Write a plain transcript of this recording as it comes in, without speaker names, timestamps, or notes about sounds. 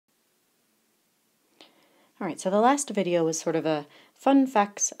Alright, so the last video was sort of a fun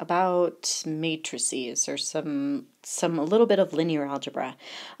facts about matrices, or a little bit of linear algebra.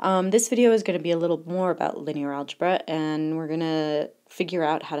 This video is going to be a little more about linear algebra, and we're going to figure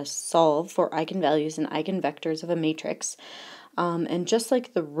out how to solve for eigenvalues and eigenvectors of a matrix. And just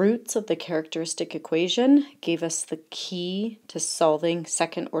like the roots of the characteristic equation gave us the key to solving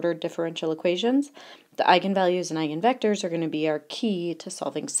second-order differential equations, the eigenvalues and eigenvectors are going to be our key to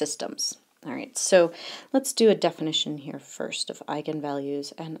solving systems. Alright, so let's do a definition here first of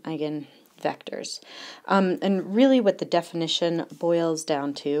eigenvalues and eigenvectors. And really what the definition boils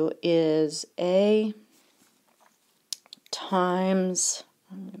down to is A times,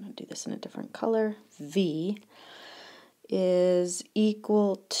 I'm going to do this in a different color, V is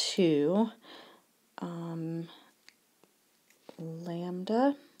equal to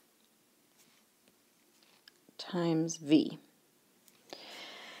lambda times V.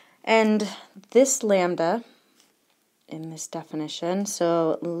 And this lambda in this definition,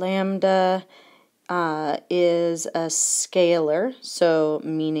 so lambda is a scalar, so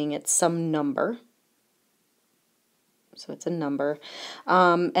meaning it's some number. So it's a number.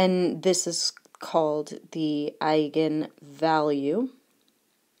 And this is called the eigenvalue.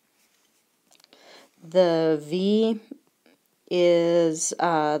 The V is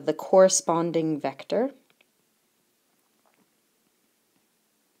the corresponding vector.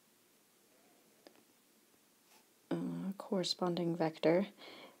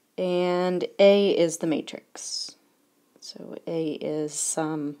 And A is the matrix. So A is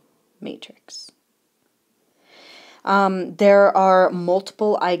some matrix. There are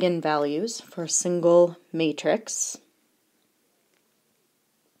multiple eigenvalues for a single matrix.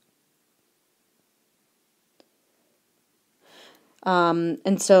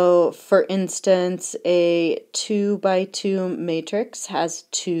 And so, for instance, a 2 by 2 matrix has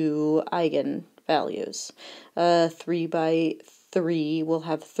 2 eigenvalues. 3 by 3 will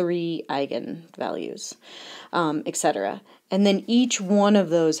have 3 eigenvalues, etc. And then each one of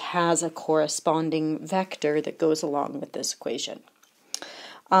those has a corresponding vector that goes along with this equation.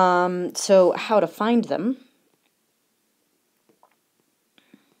 So how to find them?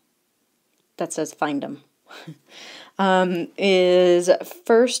 That says find them. Is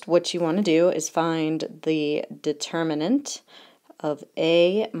first what you want to do is find the determinant of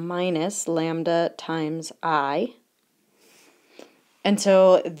A minus lambda times I. And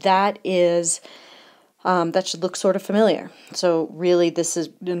so that is, that should look sort of familiar. So really this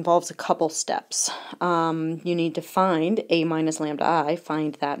involves a couple steps. You need to find A minus lambda I,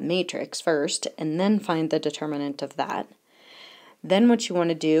 find that matrix first, and then find the determinant of that. Then what you want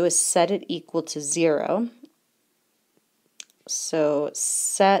to do is set it equal to 0. So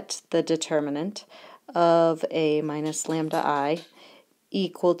set the determinant of A minus lambda I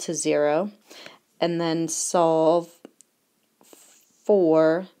equal to 0, and then solve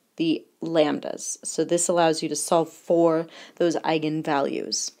for the lambdas. So this allows you to solve for those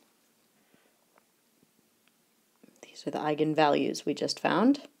eigenvalues. These are the eigenvalues we just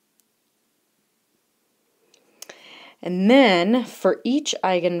found. And then for each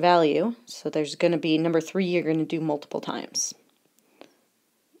eigenvalue, so there's going to be number 3 you're going to do multiple times.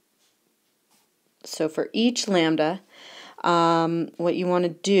 So for each lambda, what you want to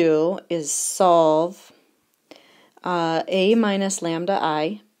do is solve A minus lambda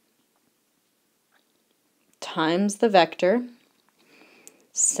I times the vector,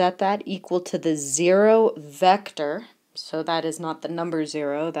 set that equal to the 0 vector, so that is not the number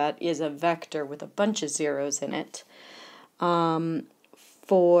 0, that is a vector with a bunch of zeros in it,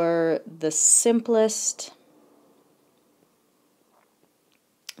 for the simplest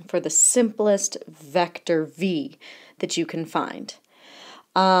vector V that you can find.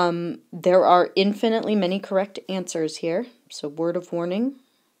 There are infinitely many correct answers here, so word of warning.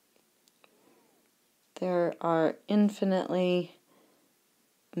 There are infinitely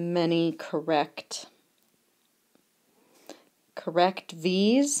many correct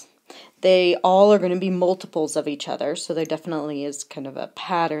V's. They all are going to be multiples of each other, so there definitely is kind of a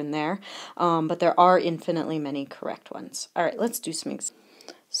pattern there, but there are infinitely many correct ones. Alright, let's do some examples.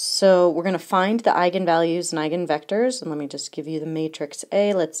 So we're going to find the eigenvalues and eigenvectors, and let me just give you the matrix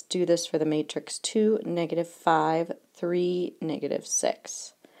A. Let's do this for the matrix 2, -5, 3,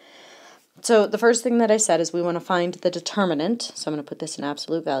 -6. So the first thing that I said is we want to find the determinant, so I'm going to put this in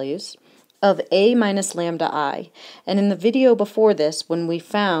absolute values, of A minus lambda I. And in the video before this, when we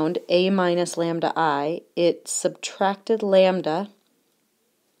found A minus lambda I, it subtracted lambda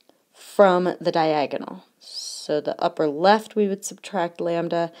from the diagonal. So the upper left we would subtract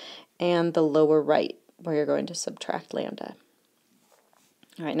lambda, and the lower right where you're going to subtract lambda.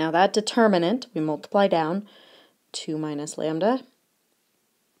 All right, now that determinant, we multiply down 2 minus lambda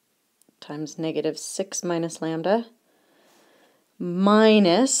times negative 6 minus lambda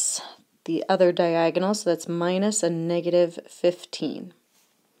minus the other diagonal, so that's minus a negative 15.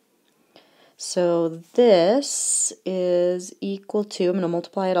 So this is equal to, I'm going to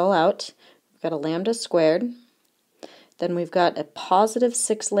multiply it all out, we've got a lambda squared, then we've got a positive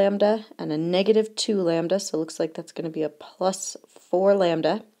 6 lambda and a negative 2 lambda, so it looks like that's going to be a plus 4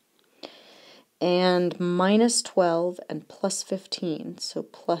 lambda, and minus 12 and plus 15, so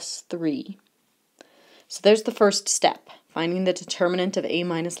plus 3. So there's the first step, finding the determinant of a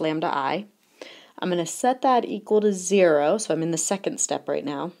minus lambda I. I'm going to set that equal to 0, so I'm in the second step right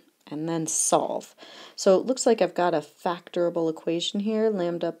now, and then solve. So it looks like I've got a factorable equation here,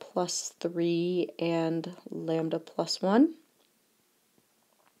 lambda plus 3 and lambda plus 1.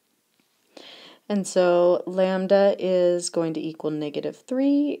 And so lambda is going to equal negative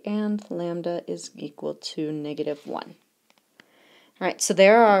 3 and lambda is equal to negative 1. All right, so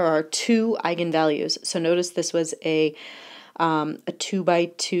there are our two eigenvalues. So notice this was a 2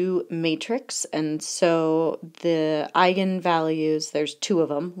 by 2 matrix, and so the eigenvalues, there's two of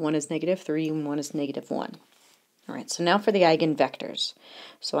them. One is negative 3 and one is negative 1. All right, so now for the eigenvectors.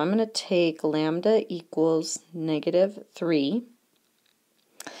 So I'm going to take lambda equals negative 3,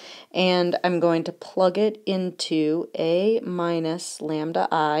 and I'm going to plug it into a minus lambda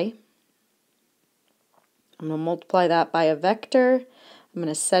I. I'm going to multiply that by a vector. I'm going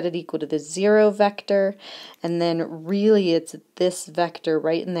to set it equal to the 0 vector, and then really it's this vector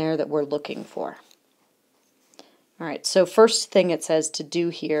right in there that we're looking for. All right, so first thing it says to do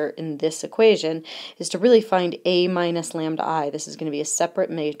here in this equation is to really find a minus lambda I. This is going to be a separate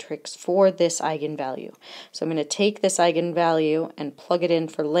matrix for this eigenvalue. So I'm going to take this eigenvalue and plug it in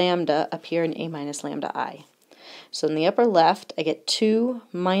for lambda up here in a minus lambda I. So in the upper left, I get 2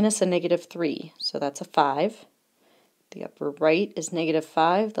 minus a negative 3, so that's a 5. The upper right is negative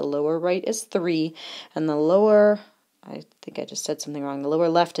 5, the lower right is 3, and the lower, I think I just said something wrong, the lower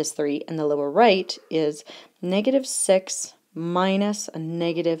left is 3, and the lower right is negative 6 minus a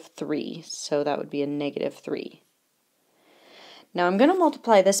negative 3, so that would be a negative 3. Now I'm going to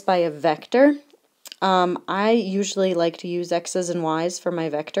multiply this by a vector. I usually like to use x's and y's for my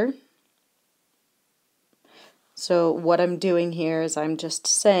vector. So what I'm doing here is I'm just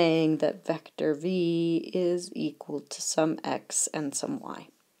saying that vector v is equal to some x and some y.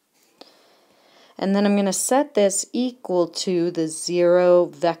 And then I'm going to set this equal to the 0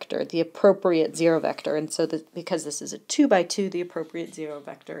 vector, the appropriate 0 vector. And so because this is a 2 by 2, the appropriate 0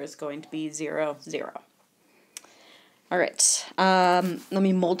 vector is going to be 0, 0. All right, let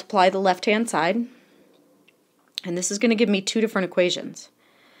me multiply the left-hand side. And this is going to give me two different equations.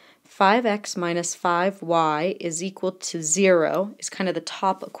 5x minus 5y is equal to 0 is kind of the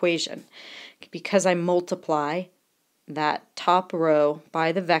top equation, because I multiply that top row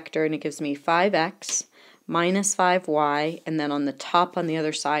by the vector, and it gives me 5x minus 5y, and then on the top on the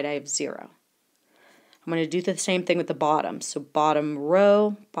other side I have 0. I'm going to do the same thing with the bottom. So bottom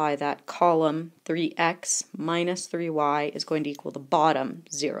row by that column, 3x minus 3y is going to equal the bottom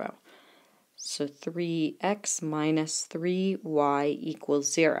 0. So 3x minus 3y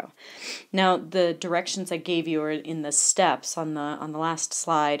equals 0. Now the directions I gave you are in the steps on the last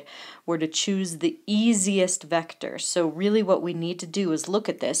slide were to choose the easiest vector. So really what we need to do is look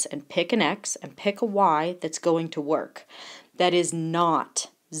at this and pick an x and pick a y that's going to work. That is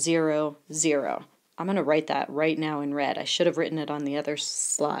not 0, 0. I'm going to write that right now in red. I should have written it on the other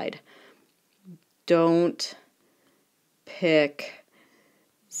slide. Don't pick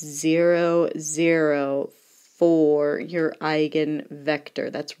 0, 0 for your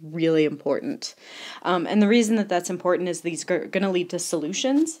eigenvector. That's really important. And the reason that that's important is these are going to lead to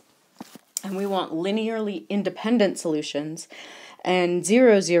solutions, and we want linearly independent solutions, and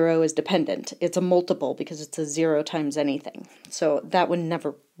 0, 0 is dependent. It's a multiple because it's a 0 times anything. So that one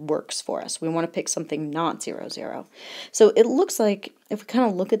never works for us. We want to pick something not 0, 0. So it looks like, if we kind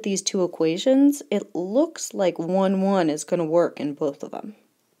of look at these two equations, it looks like 1, 1 is going to work in both of them.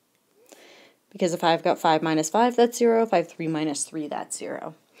 Because if I've got 5 minus 5, that's 0. If I have 3 minus 3, that's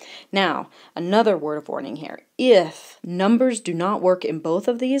 0. Now, another word of warning here. If numbers do not work in both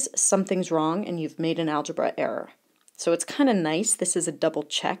of these, something's wrong and you've made an algebra error. So it's kind of nice. This is a double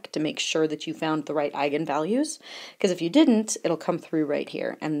check to make sure that you found the right eigenvalues. Because if you didn't, it'll come through right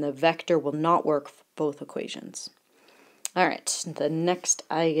here, and the vector will not work for both equations. All right, the next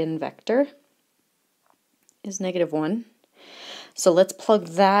eigenvector is negative 1. So let's plug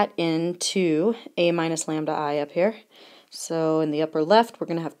that into a minus lambda I up here. So in the upper left, we're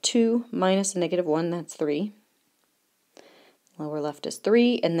going to have 2 minus a negative 1, that's 3. Lower left is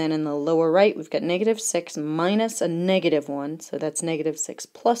 3, and then in the lower right we've got negative 6 minus a negative 1, so that's negative 6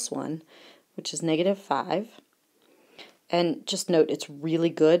 plus 1, which is negative 5. And just note, it's really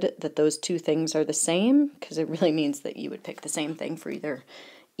good that those two things are the same, because it really means that you would pick the same thing for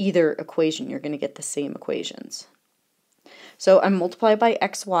either equation. You're going to get the same equations. So I multiply by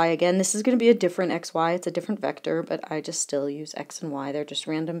xy again. This is going to be a different xy. It's a different vector, but I just still use x and y. They're just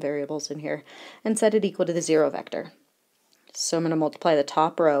random variables in here, and set it equal to the 0 vector. So I'm going to multiply the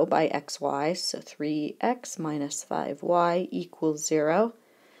top row by xy, so 3x minus 5y equals 0.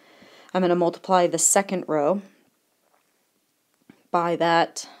 I'm going to multiply the second row by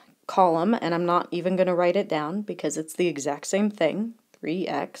that column, and I'm not even going to write it down because it's the exact same thing.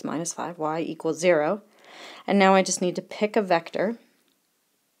 3x minus 5y equals 0. And now I just need to pick a vector.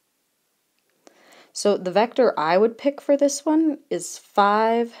 So the vector I would pick for this one is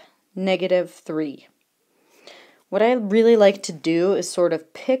 5, negative 3. What I really like to do is sort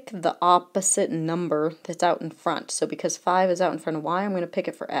of pick the opposite number that's out in front. So because 5 is out in front of y, I'm going to pick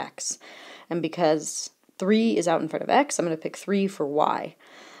it for x. And because 3 is out in front of x, I'm going to pick 3 for y.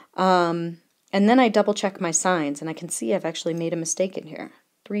 And then I double check my signs, and I can see I've actually made a mistake in here.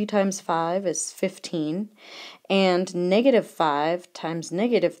 3 times 5 is 15, and negative 5 times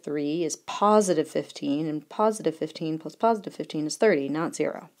negative 3 is positive 15, and positive 15 plus positive 15 is 30, not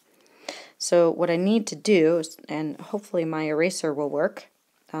 0. So what I need to do is, and hopefully my eraser will work,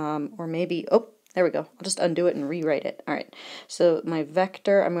 or maybe, oh, there we go. I'll just undo it and rewrite it. All right, so my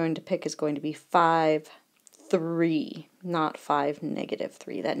vector I'm going to pick is going to be 5, 3, not 5, negative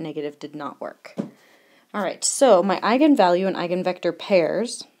 3. That negative did not work. All right, so my eigenvalue and eigenvector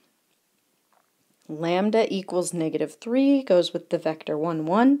pairs, lambda equals negative 3 goes with the vector 1,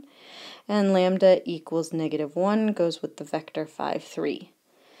 1, and lambda equals negative 1 goes with the vector 5, 3.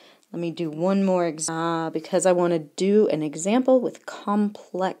 Let me do one more example because I want to do an example with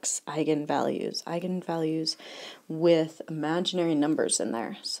complex eigenvalues, eigenvalues with imaginary numbers in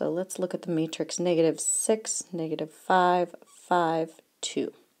there. So let's look at the matrix negative 6, negative 5, 5,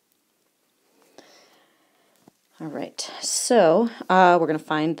 2. All right, so we're going to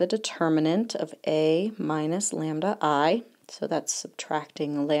find the determinant of a minus lambda I. So that's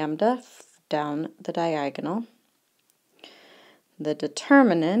subtracting lambda down the diagonal. The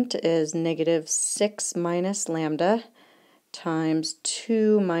determinant is negative 6 minus lambda times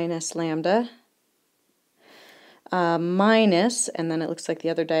 2 minus lambda minus, and then it looks like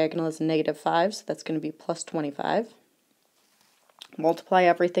the other diagonal is negative 5, so that's going to be plus 25. Multiply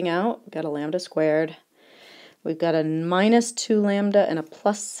everything out, we've got a lambda squared. We've got a minus 2 lambda and a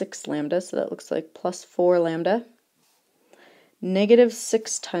plus 6 lambda, so that looks like plus 4 lambda. Negative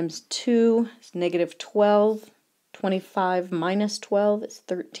 6 times 2 is negative 12. 25 minus 12 is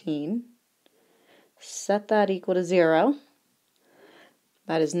 13. Set that equal to 0.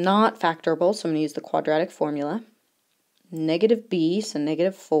 That is not factorable, so I'm going to use the quadratic formula. Negative b, so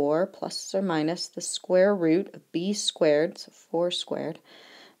negative 4, plus or minus the square root of b squared, so 4 squared,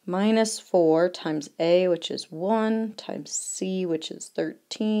 minus 4 times a, which is 1, times c, which is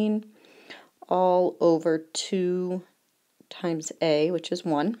 13, all over 2 times a, which is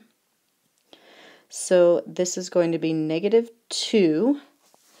 1. So this is going to be negative 2,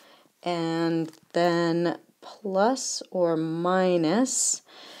 and then plus or minus.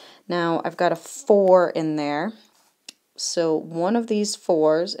 Now I've got a 4 in there, so one of these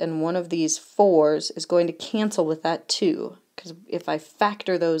 4s and one of these 4s is going to cancel with that 2, because if I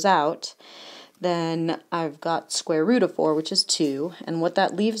factor those out, then I've got square root of 4, which is 2, and what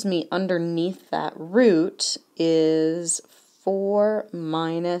that leaves me underneath that root is 4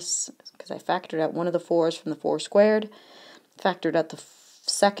 minus, because I factored out one of the 4s from the 4 squared, factored out the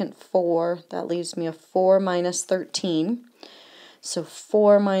second 4, that leaves me a 4 minus 13. So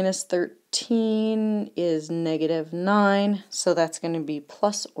 4 minus 13 is negative 9, so that's going to be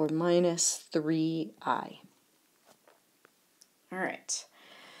plus or minus 3i. All right,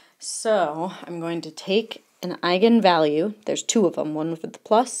 so I'm going to take an eigenvalue. There's two of them, one with the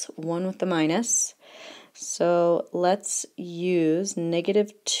plus, one with the minus. So let's use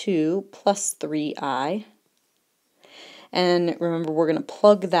negative 2 plus 3i. And remember, we're going to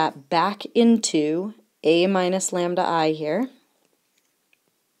plug that back into a minus lambda I here.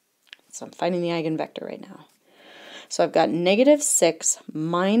 So I'm finding the eigenvector right now. So I've got negative 6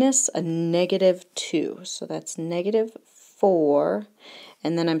 minus a negative 2. So that's negative 4.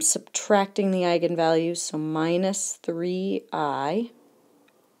 And then I'm subtracting the eigenvalues, so minus 3i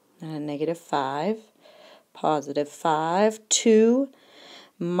and a negative 5. Positive 5, 2,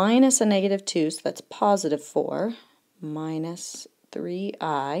 minus a negative 2, so that's positive 4, minus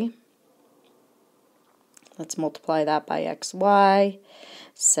 3i. Let's multiply that by xy,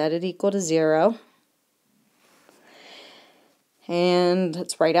 set it equal to 0. And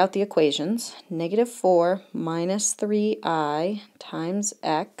let's write out the equations. Negative 4 minus 3i times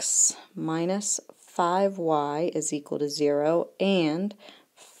x minus 5y is equal to 0, and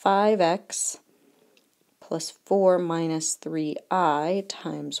 5x plus 4 minus 3i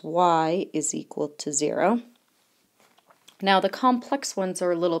times y is equal to 0. Now the complex ones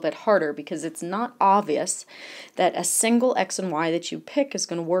are a little bit harder because it's not obvious that a single x and y that you pick is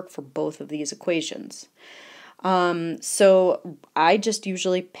going to work for both of these equations. So I just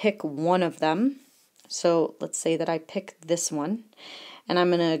usually pick one of them. So let's say that I pick this one, and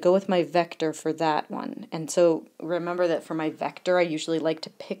I'm going to go with my vector for that one. And so remember that for my vector, I usually like to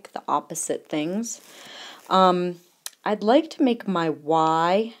pick the opposite things. I'd like to make my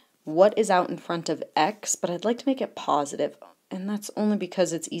y what is out in front of x, but I'd like to make it positive, and that's only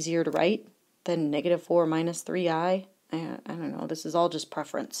because it's easier to write than negative 4 minus 3i. I don't know, this is all just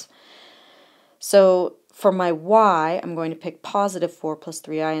preference. So for my y, I'm going to pick positive 4 plus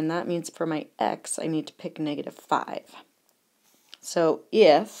 3i, and that means for my x, I need to pick negative 5. So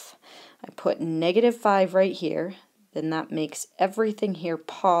if I put negative 5 right here, then that makes everything here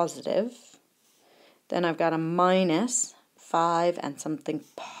positive. Then I've got a minus 5 and something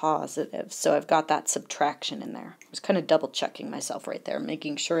positive. So I've got that subtraction in there. I was kind of double checking myself right there,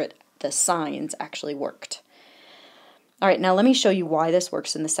 making sure the signs actually worked. All right, now let me show you why this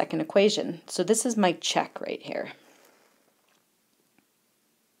works in the second equation. So this is my check right here.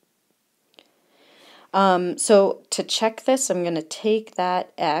 So to check this, I'm going to take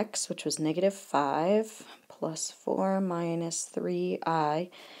that x, which was negative 5, plus 4 minus 3i,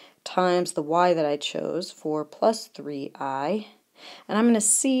 times the y that I chose, 4 plus 3i, and I'm going to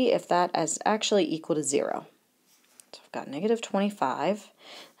see if that is actually equal to 0. So I've got negative 25,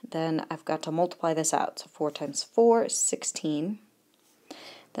 then I've got to multiply this out. So 4 times 4 is 16.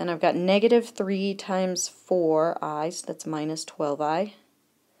 Then I've got negative 3 times 4i, so that's minus 12i.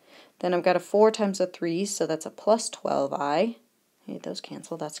 Then I've got a 4 times a 3, so that's a plus 12i. Hey, those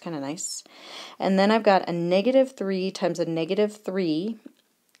cancel, that's kind of nice. And then I've got a negative 3 times a negative 3,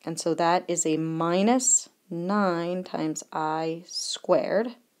 and so that is a minus 9 times I squared.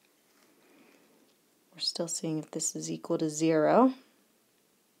 We're still seeing if this is equal to 0.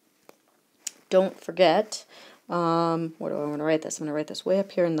 Don't forget, where do I want to write this? I'm going to write this way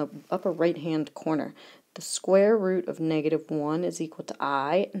up here in the upper right-hand corner. The square root of negative 1 is equal to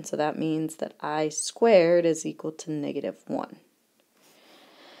I, and so that means that I squared is equal to negative 1.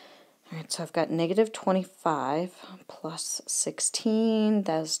 All right, so I've got negative 25 plus 16,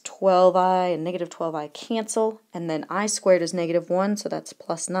 that's 12i, and negative 12i cancel, and then I squared is negative 1, so that's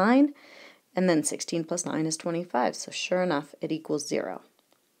plus 9, and then 16 plus 9 is 25, so sure enough, it equals 0.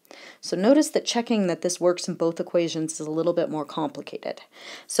 So notice that checking that this works in both equations is a little bit more complicated.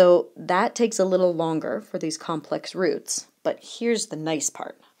 So that takes a little longer for these complex roots, but here's the nice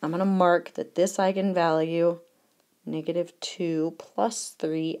part. I'm going to mark that this eigenvalue, negative 2 plus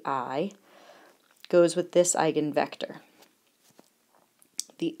 3i, goes with this eigenvector.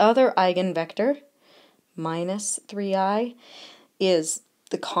 The other eigenvector, minus 3i, is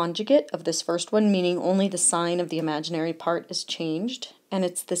the conjugate of this first one, meaning only the sign of the imaginary part is changed, and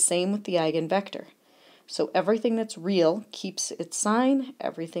it's the same with the eigenvector. So everything that's real keeps its sign,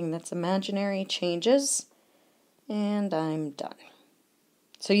 everything that's imaginary changes, and I'm done.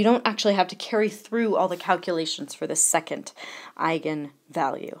 So you don't actually have to carry through all the calculations for the second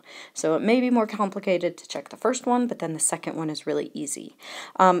eigenvalue. So it may be more complicated to check the first one, but then the second one is really easy.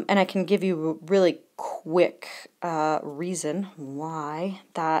 And I can give you a really quick reason why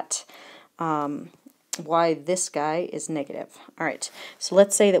that why this guy is negative. All right, so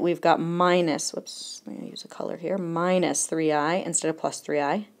let's say that we've got minus, whoops, let me use a color here, minus 3i instead of plus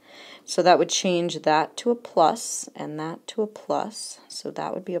 3i. So that would change that to a plus and that to a plus. So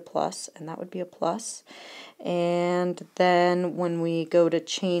that would be a plus and that would be a plus. And then when we go to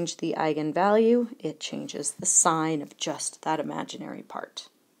change the eigenvalue, it changes the sign of just that imaginary part.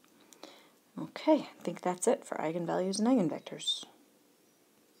 Okay, I think that's it for eigenvalues and eigenvectors.